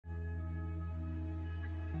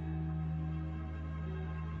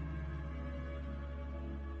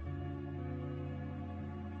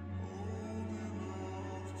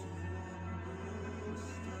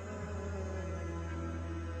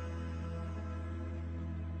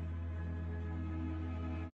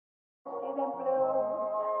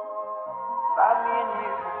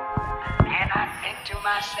think to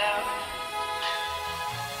myself,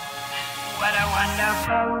 what a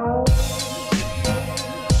wonderful world.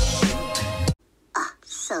 Oh,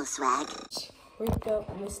 so swag. Wake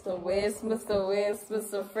up, Mr. West, Mr. West,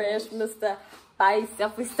 Mr. Fresh, Mr.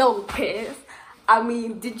 Bicep. We're so pissed. I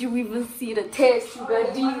mean, did you even see the test? You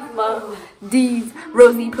got these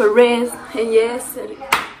Rosie Perez, and yes,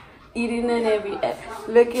 eating in every ass,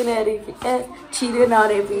 looking at every ass, cheating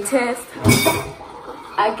on every test.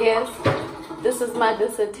 I guess this is my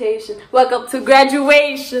dissertation. Welcome to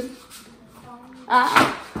graduation.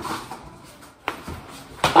 That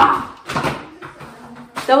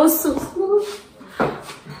was so smooth.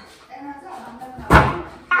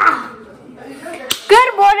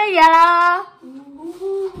 Good morning, y'all.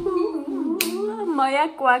 Maya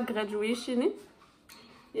kwa graduation.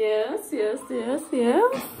 Yes.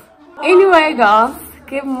 Anyway, guys,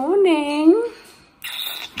 good morning.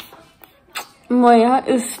 Maya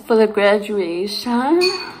is for the graduation.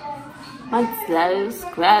 My dad's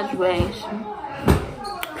graduation.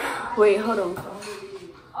 Wait, hold on.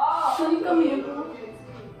 Can you come here?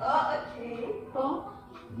 Okay. Oh,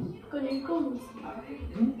 can you come?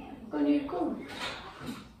 Can you come?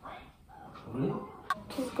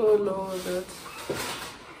 Just go low a bit.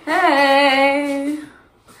 Hey!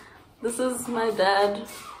 This is my dad.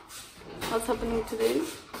 What's happening today?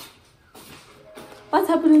 What's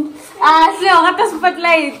happening? I got the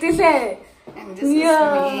spotlight. And this is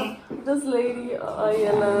me. This lady,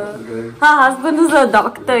 yellow. Her husband is a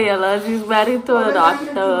doctor, yellow. She's married to a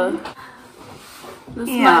doctor. This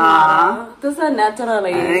is my mother. This is a natural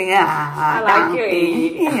lady. Yeah. I like you.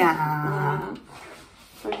 Yeah.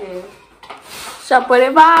 Okay.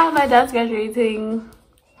 Shaporeba, my dad's graduating.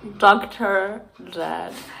 Dr.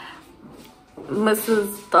 Dad.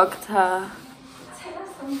 Mrs. Doctor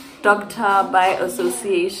by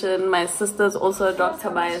association. My sister's also a doctor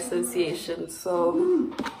by association.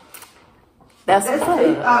 So that's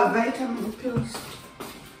good. Vitamin pills.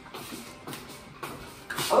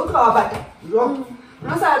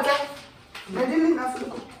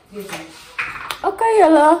 Okay,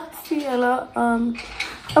 yellow. See yellow.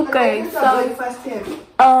 Okay, so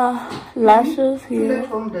lashes here.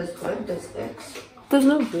 There's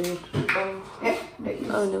no bed.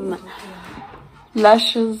 Oh, never mind.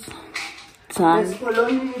 Lashes done.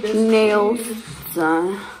 Nails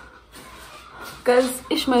done. Guys,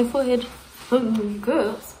 it's my forehead.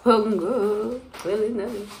 Hunger. Really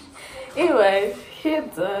nice. Anyway, hair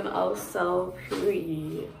done. Also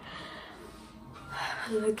pretty.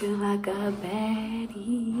 Looking like a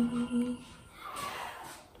baddie.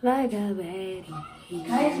 Like a baddie.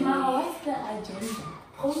 Guys, Ma, what's the agenda?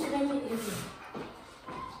 Homecoming is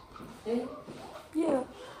it? Yeah.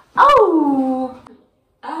 Oh!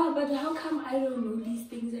 But how come I don't know these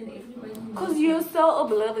things and everybody knows? Because you're so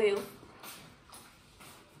oblivious.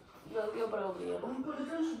 You're oblivious.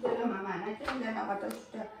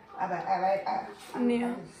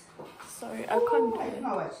 Yeah. Sorry, I can't do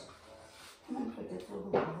it.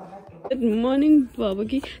 Good morning,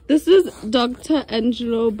 Babaki. This is Dr.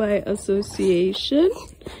 Angelo by association.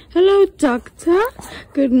 Hello, doctor.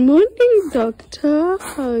 Good morning, doctor.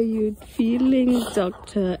 How are you feeling,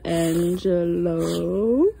 Dr.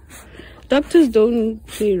 Angelo? Doctors don't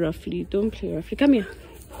play roughly. Don't play roughly. Come here.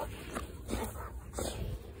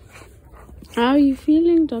 How are you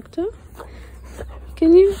feeling, doctor?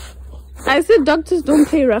 Can you... I said doctors don't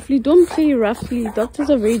play roughly. Don't play roughly.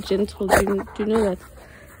 Doctors are very gentle. Do you know that?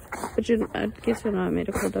 But I guess you're not a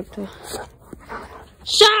medical doctor.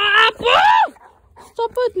 Shut up! Oh!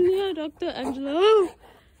 Stop it near Dr. Angelo.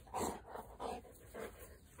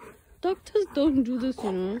 Doctors don't do this,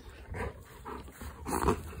 you know.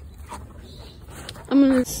 I'm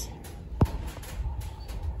gonna...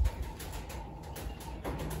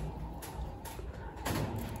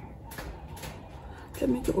 Ke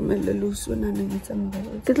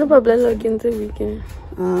tlo ba bolela ke ntse weekend.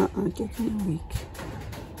 week.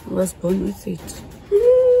 I was born with it.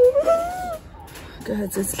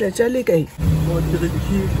 God, it's literally gay.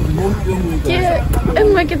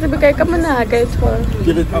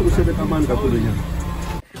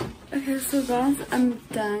 Okay, so guys, I'm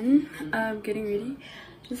done. I'm getting ready.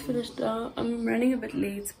 Just finished up. I'm running a bit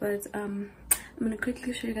late, but I'm gonna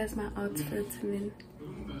quickly show you guys my outfit and then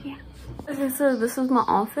yeah. Okay, so this is my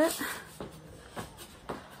outfit.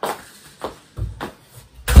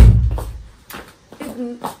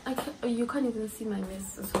 You can't even see my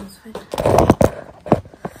mess, so it's fine.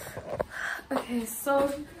 Okay,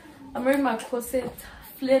 so I'm wearing my corset,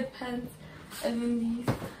 flared pants, and then these.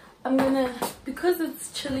 I'm gonna, because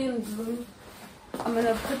it's chilly in the room, I'm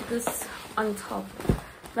gonna put this on top.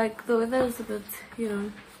 Like the weather is a bit, you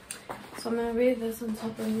know, So I'm gonna wear this on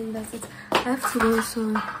top and then that's it. I have to go,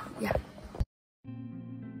 so yeah.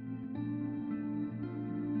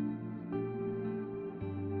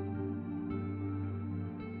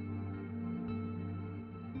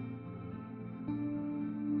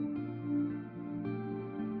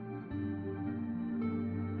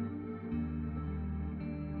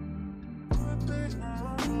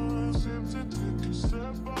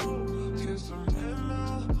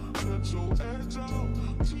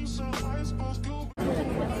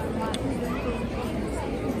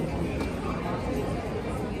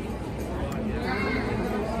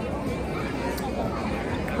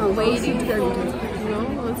 I'm waiting. No,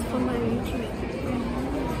 it's for my interest.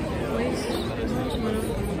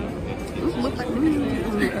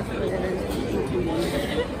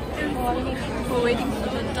 We're waiting for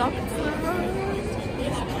the doctor.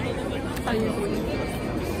 How are you doing?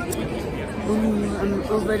 I'm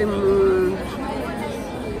over the moon.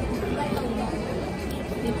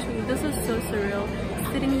 Me too. This is so surreal.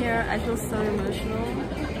 Sitting here, I feel so emotional.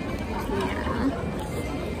 Yeah.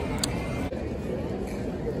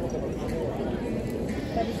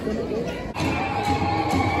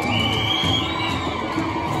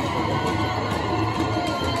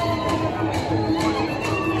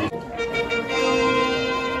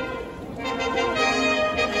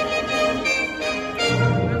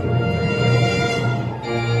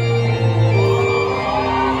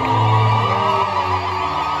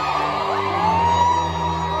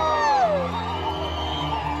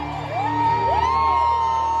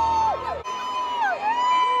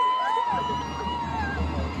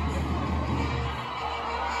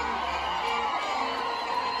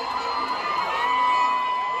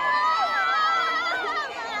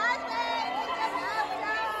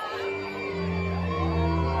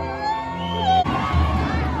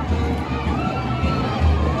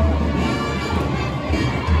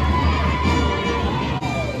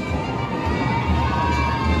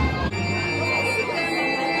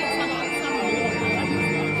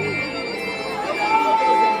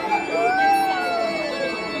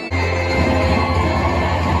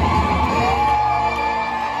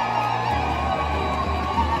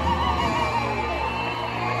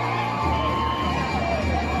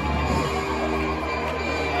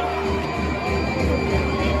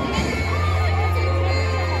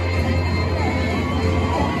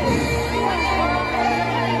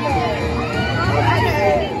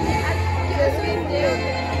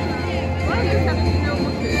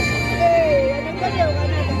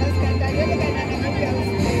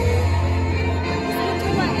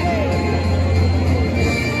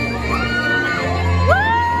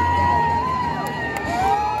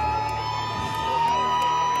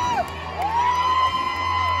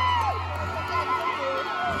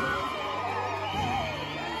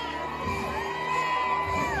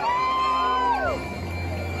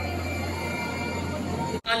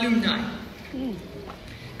 Alumni.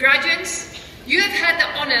 Graduates, you have had the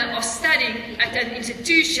honor of studying at an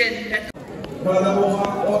institution that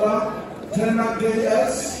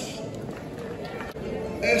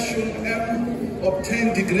S&M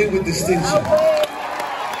obtained degree with distinction.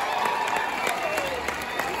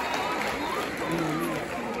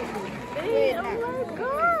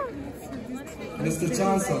 Mr.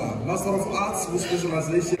 Chancellor, Master of Arts with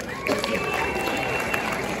specialization.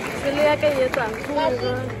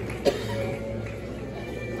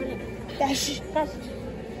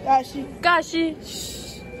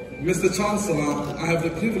 Mr. Chancellor, I have the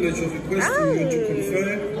privilege of requesting you to confer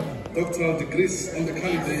doctoral degrees on the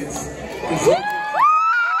candidates.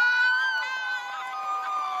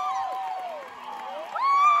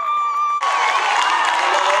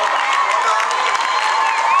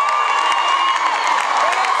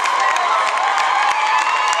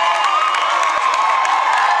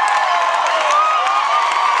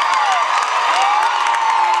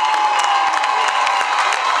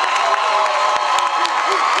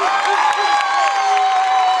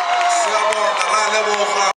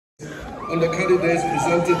 On the candidates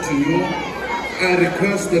presented to you, I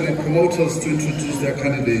request the promoters to introduce their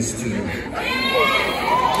candidates to you.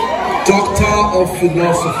 Doctor of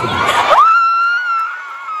Philosophy.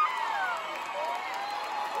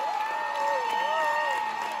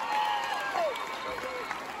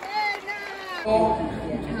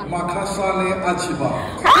 Makasane Achiba.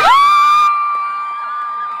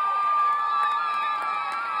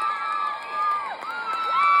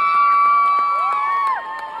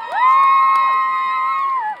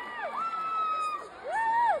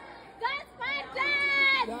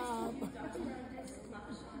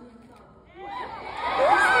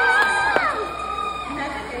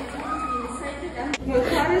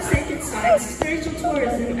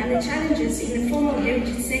 in the formal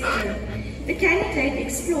heritage sector, the candidate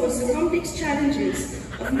explores the complex challenges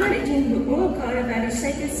of managing the Oakara Valley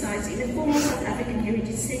sacred sites in the formal South African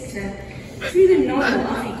heritage sector through the novel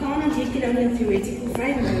Afrikaner decolonial theoretical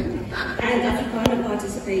framework and Afrikaner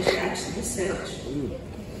participation action research.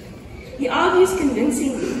 He argues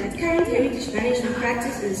convincingly that current heritage management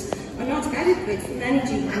practices are not adequate for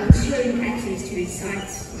managing and ensuring access to these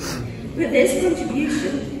sites. With this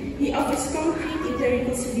contribution, he offers concrete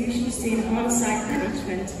empirical solutions to enhance site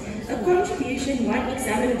management, a contribution one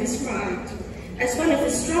examiner described as one of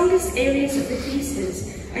the strongest areas of the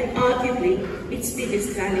thesis and arguably its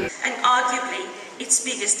biggest value.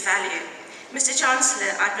 Mr.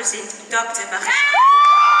 Chancellor, I present Dr.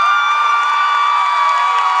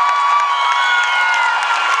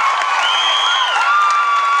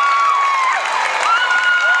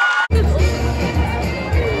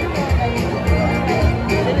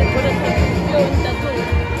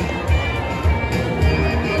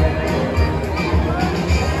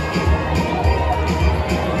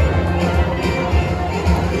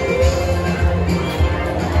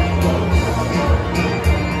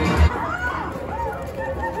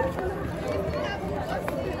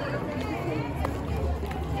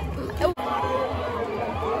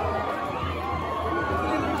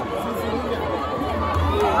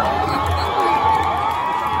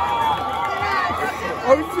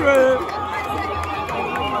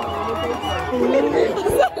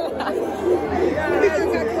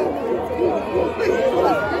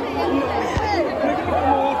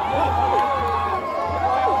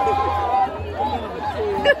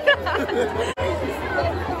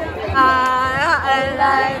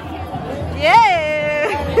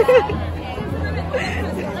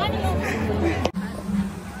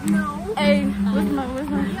 Hey, where's my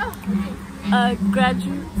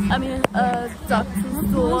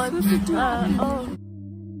doctor's sword? Oh.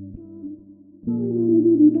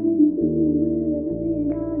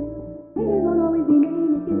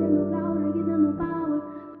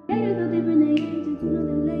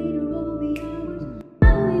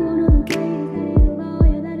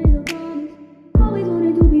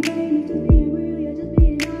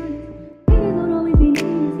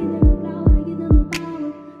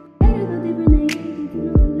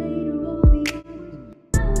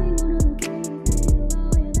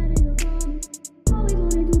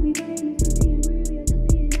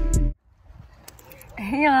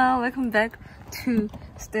 Hey y'all, welcome back to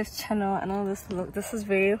Steph's channel. I know this is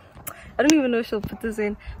very, I don't even know if she'll put this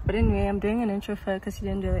in, but anyway, I'm doing an intro for her because she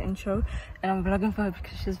didn't do the intro, and I'm vlogging for her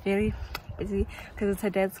because she's very busy because it's her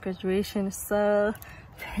dad's graduation. So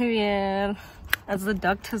period, that's the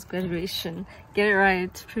doctor's graduation, get it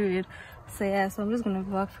right, period. So yeah, so I'm just gonna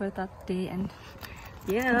vlog for that day, and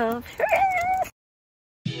yeah, period.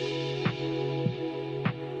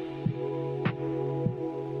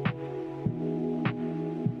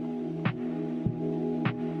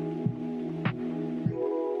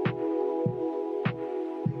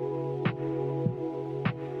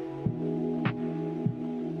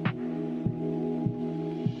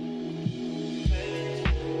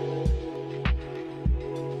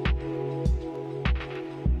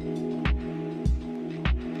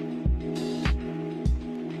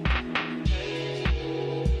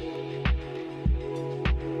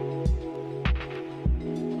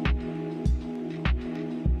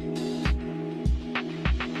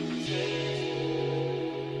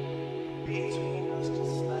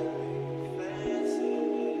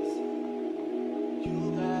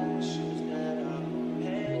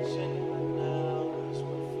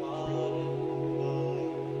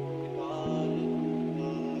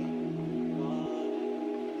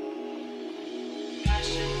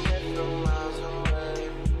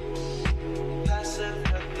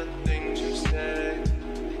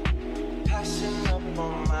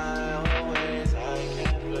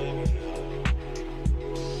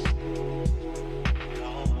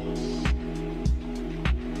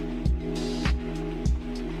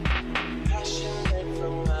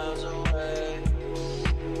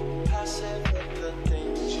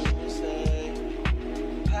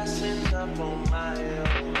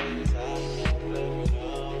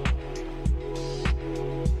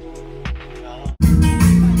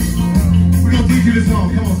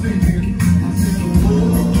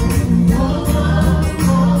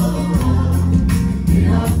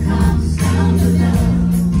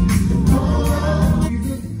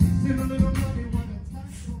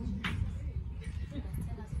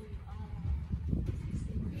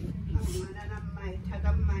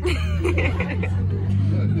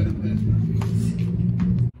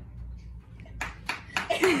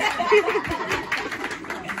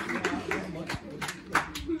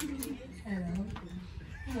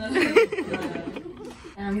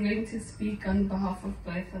 to speak on behalf of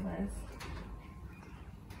both of us.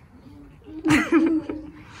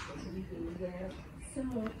 So,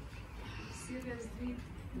 seriously,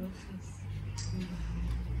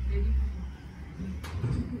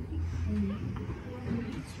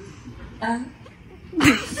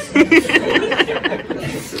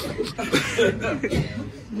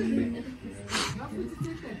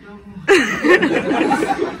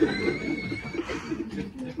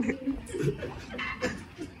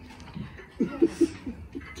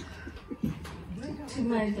 to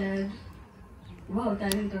my dad, well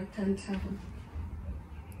done, Dr. Ntabo.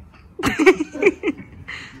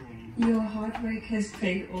 Your hard work has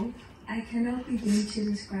paid off. I cannot begin to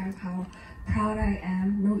describe how proud I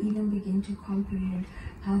am, nor even begin to comprehend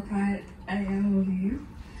how proud I am of you.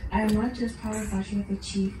 I am not just proud of what you have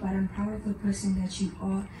achieved, but I'm proud of the person that you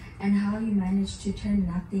are and how you managed to turn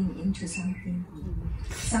nothing into something.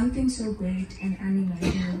 Something so great and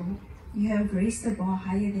unimaginable. You have raised the bar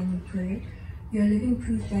higher than you could. You're living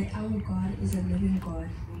proof that our God is a living God.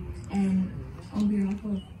 And on behalf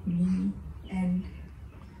of me and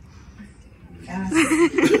us,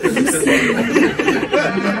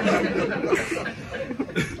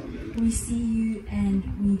 we see you and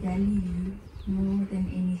we value you more than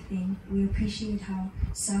anything. We appreciate how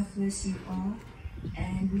selfless you are,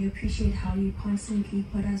 and we appreciate how you constantly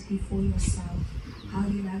put us before yourself, how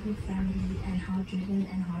you love your family, and how driven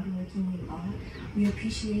and hardworking you are. We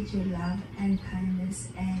appreciate your love and kindness,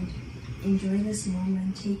 and enjoy this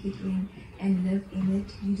moment, take it in, and live in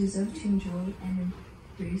it. You deserve to enjoy and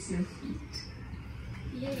embrace your feet.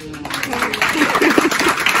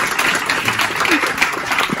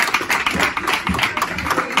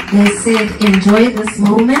 They said, enjoy this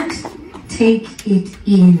moment, take it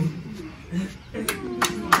in.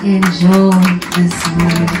 Enjoy this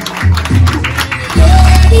moment.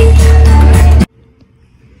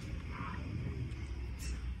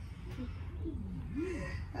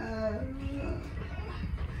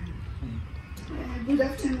 Good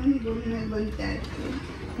afternoon, Bonne Dad.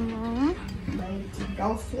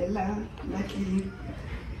 Luckily.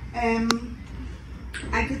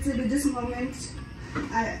 I could say with this moment,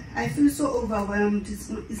 I feel so overwhelmed.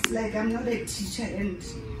 It's like I'm not a teacher, and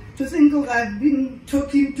to think of I've been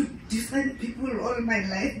talking to different people all my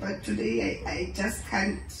life, but today I just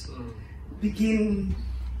can't begin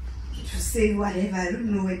to say whatever. I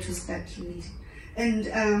don't know where to start really. And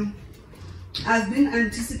I've been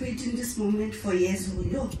anticipating this moment for years. I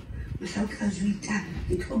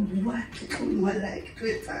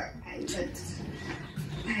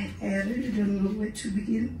really don't know where to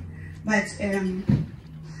begin, but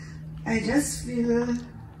I just feel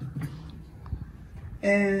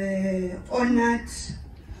honored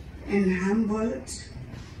and humbled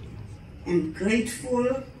and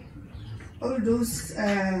grateful. All those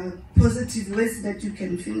positive words that you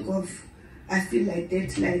can think of, I feel like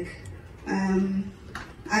that. Like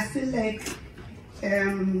I feel like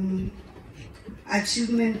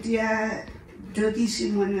achievement, yeah. I feel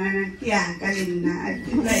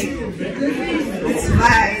like it's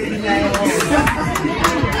fine.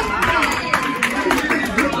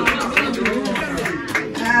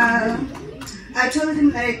 I told him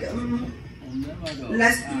like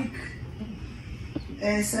last week,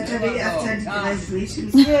 Saturday after the graduation.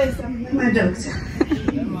 Yes, I'm my doctor.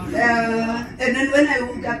 And then when I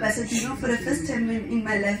woke up, I said, you know, for the first time in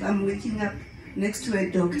my life, I'm waking up next to a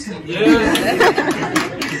doctor. Yeah.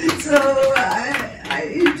 So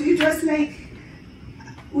it was like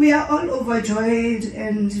we are all overjoyed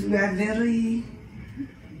and we are very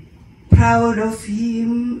proud of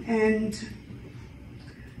him, and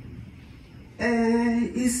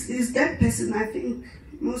is that person. I think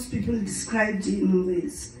most people described him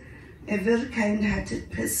as a very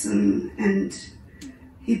kind-hearted person, and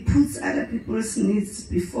he puts other people's needs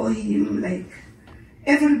before him. Like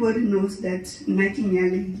everybody knows that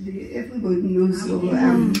everybody knows. So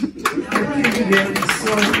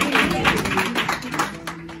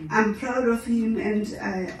I'm proud of him, and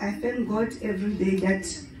I thank God every day that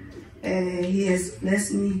he has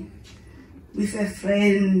blessed me with a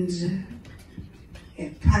friend, a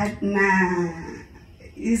partner.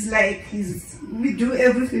 It's like we do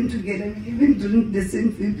everything together, we even doing the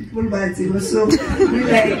same thing. People but so we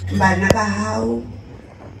like how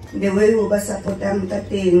the way we support them, the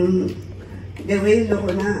way we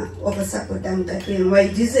support them, why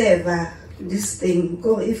deserve this thing.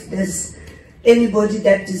 Go if there's anybody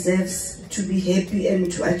that deserves to be happy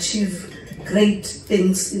and to achieve great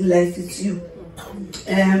things in life, it's you.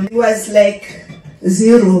 He was like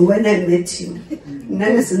zero when I met him.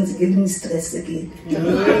 None since giving me stress again.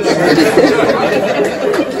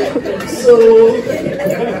 So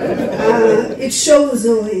It shows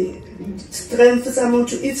strength someone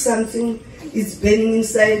to, if something is burning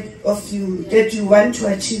inside of you that you want to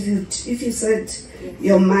achieve it. If you set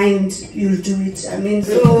your mind, you'll do it. I mean,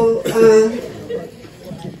 so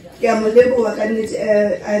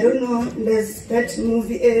I don't know, there's that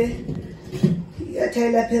movie,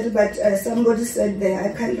 Tyler Perry, but somebody said there, I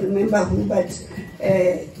can't remember who, but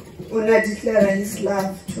Ona declared his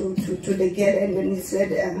love to the girl, and then he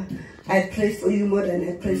said, I pray for you more than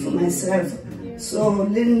I pray for myself. So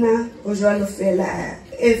Lina Ojwalo fela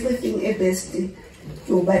everything e best to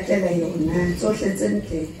batlela yona so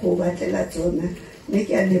tletsentle go batlela tsona ne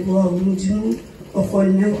ke a leboa go modimo o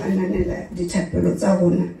gone o ananela dithapelo tsa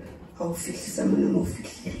rona a o fitlhisa mona mo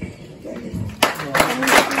fitlhile ya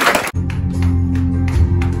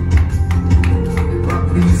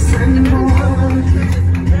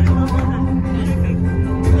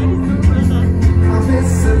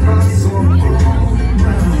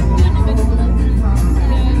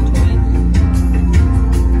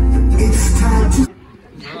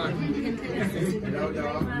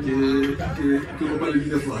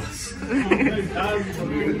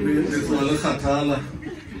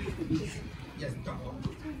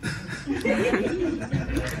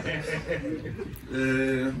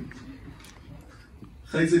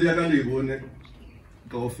Khaitsedi ya ka le bone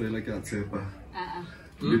kaofela ke a tshepa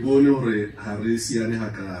le bone hore ha re siane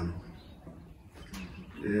hakalo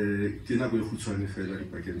ke nako e khutshwane fela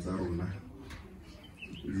dipakeng tsa rona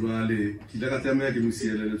jwale ke ile ka tsamaya ke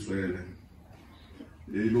mosiele le tswele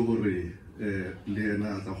le hore le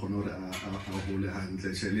yena a tla kgona hore a hole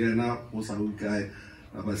hantle tshele le yena o sa o kae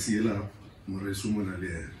a ba siela moreso mona le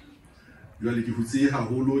yena jwale ke hutse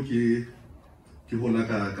haholo ke hola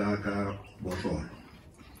ka botlolo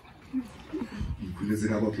ikhuletse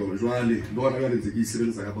ka botlolo jwale le bona ba ntse ke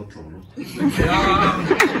isebeletsa ka botlolo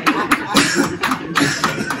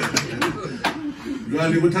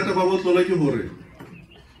jwale bothata ba botlolo ke hore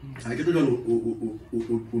ha ke tlo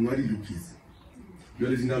o nwa di lukisi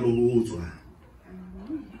jwale di na le ho tswa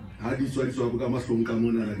ha di tswa ka mahlong ka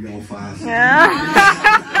mona la di a o fasa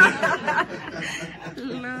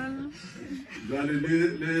jwale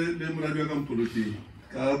le moradi wa ka mpoloteng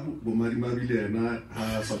ka bomadimabe le yena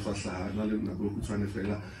ha sa tswa hlaha le nako go tshwane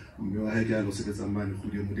fela mme wa ha ke a lo sebetsa mane go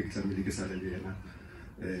di mo di tlamele ke sa le yena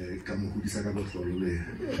ka mo hudisa ka botlolo le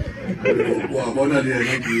wa bona le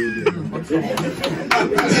yena ke le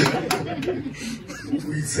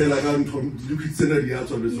o itsela ka ntho di tsena di a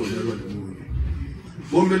tswa le tsona le mo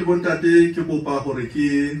bomme le bontate ke bopa gore ke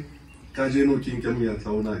ka jeno ke nke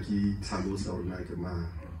moyatla ona ke tlhalosa rona ke ma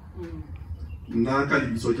nna ka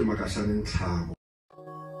lebitso ke Makashaneng Tlhabo.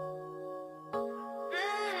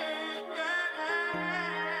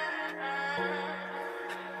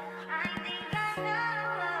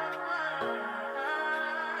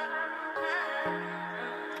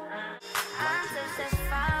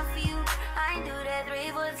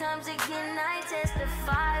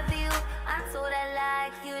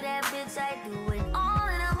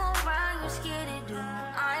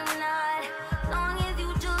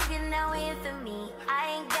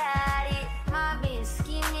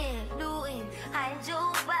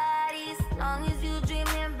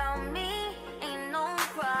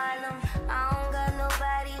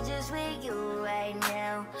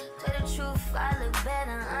 I look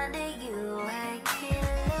better under you. I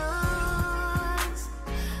can't lose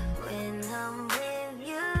when I'm with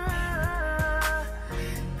you.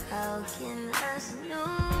 How can us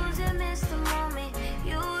lose and miss the moment?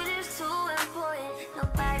 You just too important.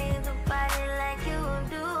 Nobody like you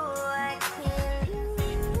do. I can't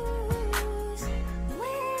lose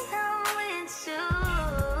when I'm with you.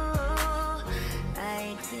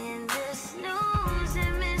 I can't just lose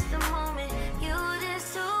and miss the moment. You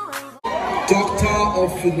just too important. Doctor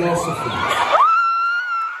of Philosophy.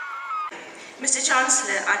 Mr.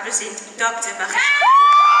 Chancellor, I present Dr. Makashaneng.